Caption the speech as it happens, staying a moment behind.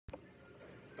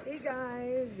Hey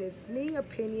guys, it's me,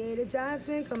 Opinionated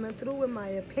Jasmine, coming through with my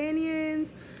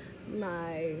opinions,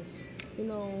 my, you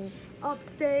know,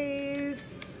 updates,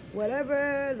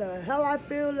 whatever the hell I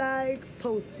feel like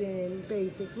posting,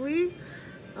 basically.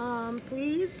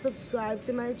 Please subscribe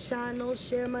to my channel,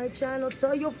 share my channel,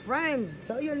 tell your friends,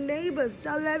 tell your neighbors,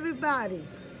 tell everybody.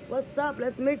 What's up?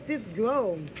 Let's make this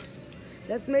grow.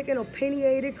 Let's make an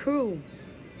opinionated crew,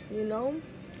 you know?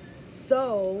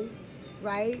 So,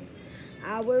 right?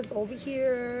 I was over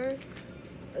here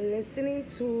listening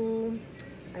to,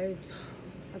 I,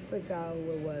 I forgot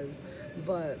who it was,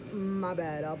 but my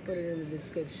bad. I'll put it in the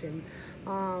description.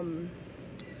 Um,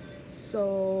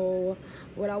 so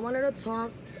what I wanted to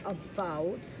talk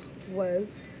about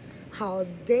was how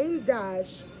Dame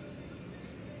Dash.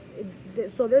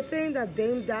 So they're saying that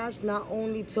Dame Dash not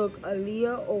only took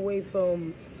Aaliyah away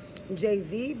from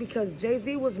Jay-Z because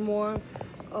Jay-Z was more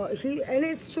and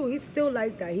it's true, he's still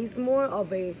like that. He's more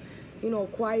of a,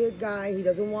 quiet guy. He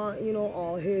doesn't want,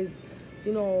 all his,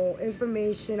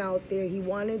 information out there. He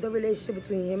wanted the relationship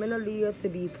between him and Aaliyah to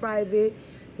be private,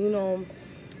 you know.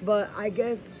 But I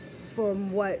guess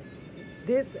from what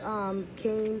this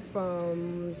came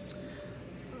from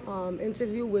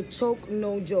interview with Choke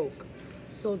No Joke.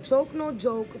 So Choke No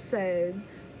Joke said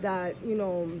that,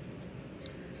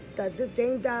 that this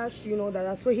Dame Dash,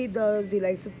 that's what he does. He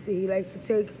likes to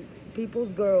take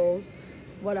people's girls,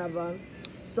 whatever.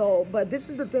 So, but this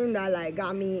is the thing that like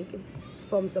got me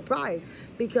from surprise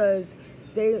because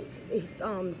they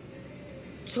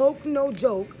Choke No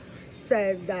Joke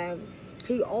said that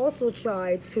he also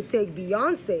tried to take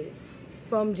Beyonce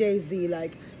from Jay-Z.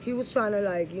 Like he was trying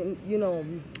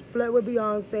to flirt with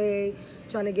Beyonce,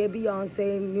 trying to get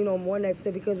Beyonce, more next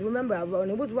to, because remember when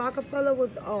it was Rockefeller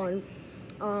was on,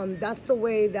 that's the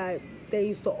way that they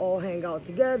used to all hang out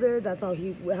together. That's how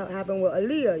happened with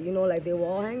Aaliyah. Like they were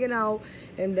all hanging out,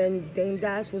 and then Dame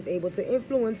Dash was able to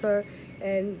influence her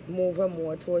and move her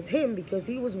more towards him because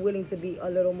he was willing to be a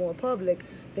little more public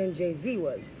than Jay-Z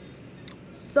was.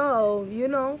 So,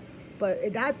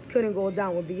 but that couldn't go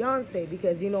down with Beyonce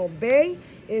because, Bey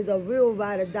is a real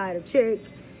ride or die chick,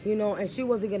 and she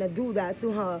wasn't going to do that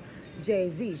to her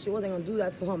Jay-Z. She wasn't going to do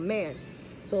that to her man.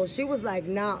 So she was like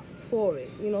not for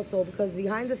it, so because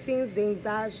behind the scenes, Dame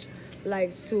Dash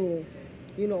likes to,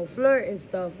 flirt and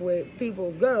stuff with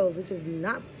people's girls, which is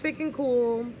not freaking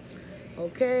cool,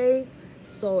 okay?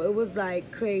 So it was like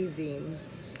crazy.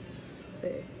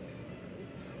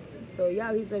 So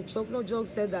yeah, he said Choke No Joke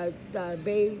said that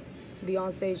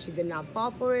Beyonce, she did not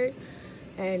fall for it.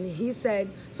 And he said,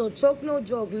 so Choke No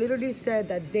Joke literally said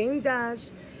that Dame Dash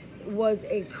was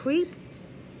a creep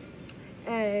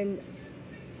and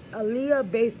Aaliyah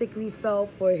basically fell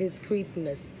for his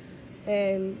creepiness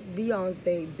and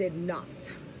Beyonce did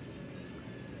not.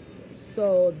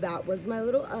 So that was my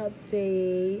little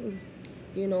update.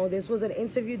 This was an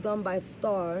interview done by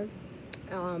Star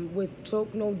with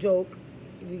Choke No Joke,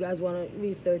 if you guys want to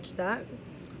research that.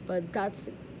 But that's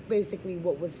basically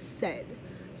what was said.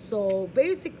 So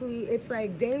basically, it's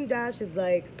like Dame Dash is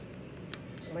like,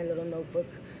 my little notebook.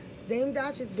 Dame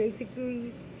Dash is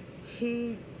basically,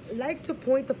 he likes to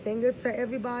point the fingers to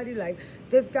everybody. Like,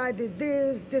 this guy did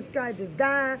this guy did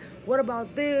that. What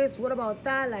about this? What about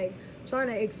that? Like, trying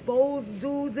to expose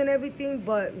dudes and everything.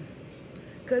 But,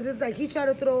 because it's like he tried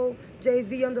to throw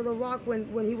Jay-Z under the rock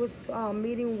when he was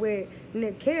meeting with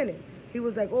Nick Cannon. He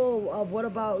was like, oh, what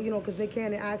about, because Nick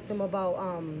Cannon asked him about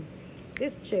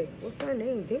this chick. What's her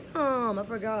name? Damn, I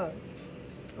forgot.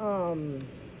 Oh,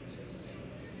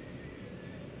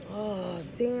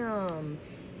 damn.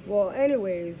 Well,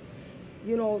 anyways,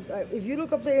 if you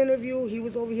look up the interview, he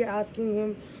was over here asking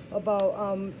him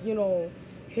about,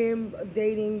 him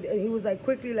dating, and he was like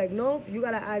quickly like, nope, you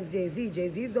gotta ask Jay-Z.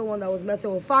 Jay-Z's the one that was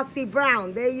messing with Foxy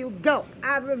Brown. There you go.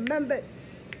 I remember.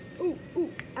 Ooh,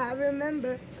 I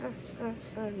remember.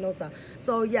 No, sir.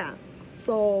 So, yeah.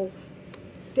 So,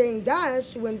 Dame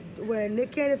Dash, when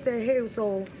Nick Cannon said, hey,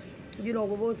 so,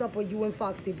 what was up with you and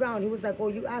Foxy Brown? He was like, oh,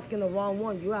 you asking the wrong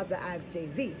one. You have to ask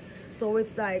Jay-Z. So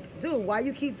it's like, dude, why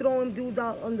you keep throwing dudes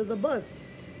out under the bus?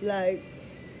 Like,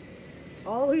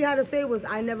 all he had to say was,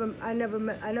 I never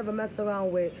messed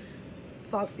around with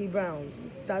Foxy Brown.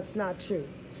 That's not true.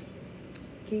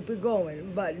 Keep it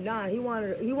going. But nah, he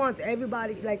wants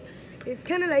everybody, like, it's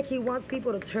kind of like he wants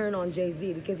people to turn on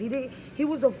Jay-Z because he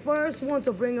was the first one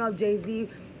to bring up Jay-Z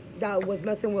that was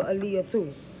messing with Aaliyah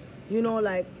too.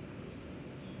 Like,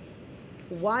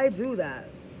 why do that?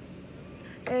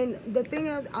 And the thing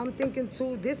is, I'm thinking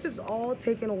too, this is all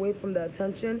taken away from the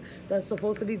attention that's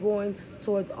supposed to be going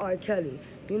towards R. Kelly.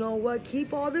 You know what?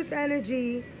 Keep all this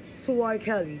energy to R.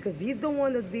 Kelly, because he's the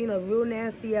one that's being a real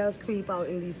nasty ass creep out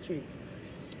in these streets.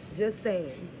 Just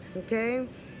saying, okay?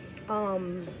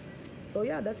 So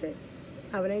yeah, that's it.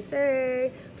 Have a nice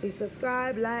day. Please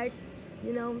subscribe, like,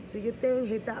 do your thing,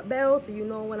 hit that bell so you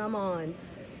know when I'm on.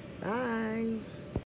 Bye.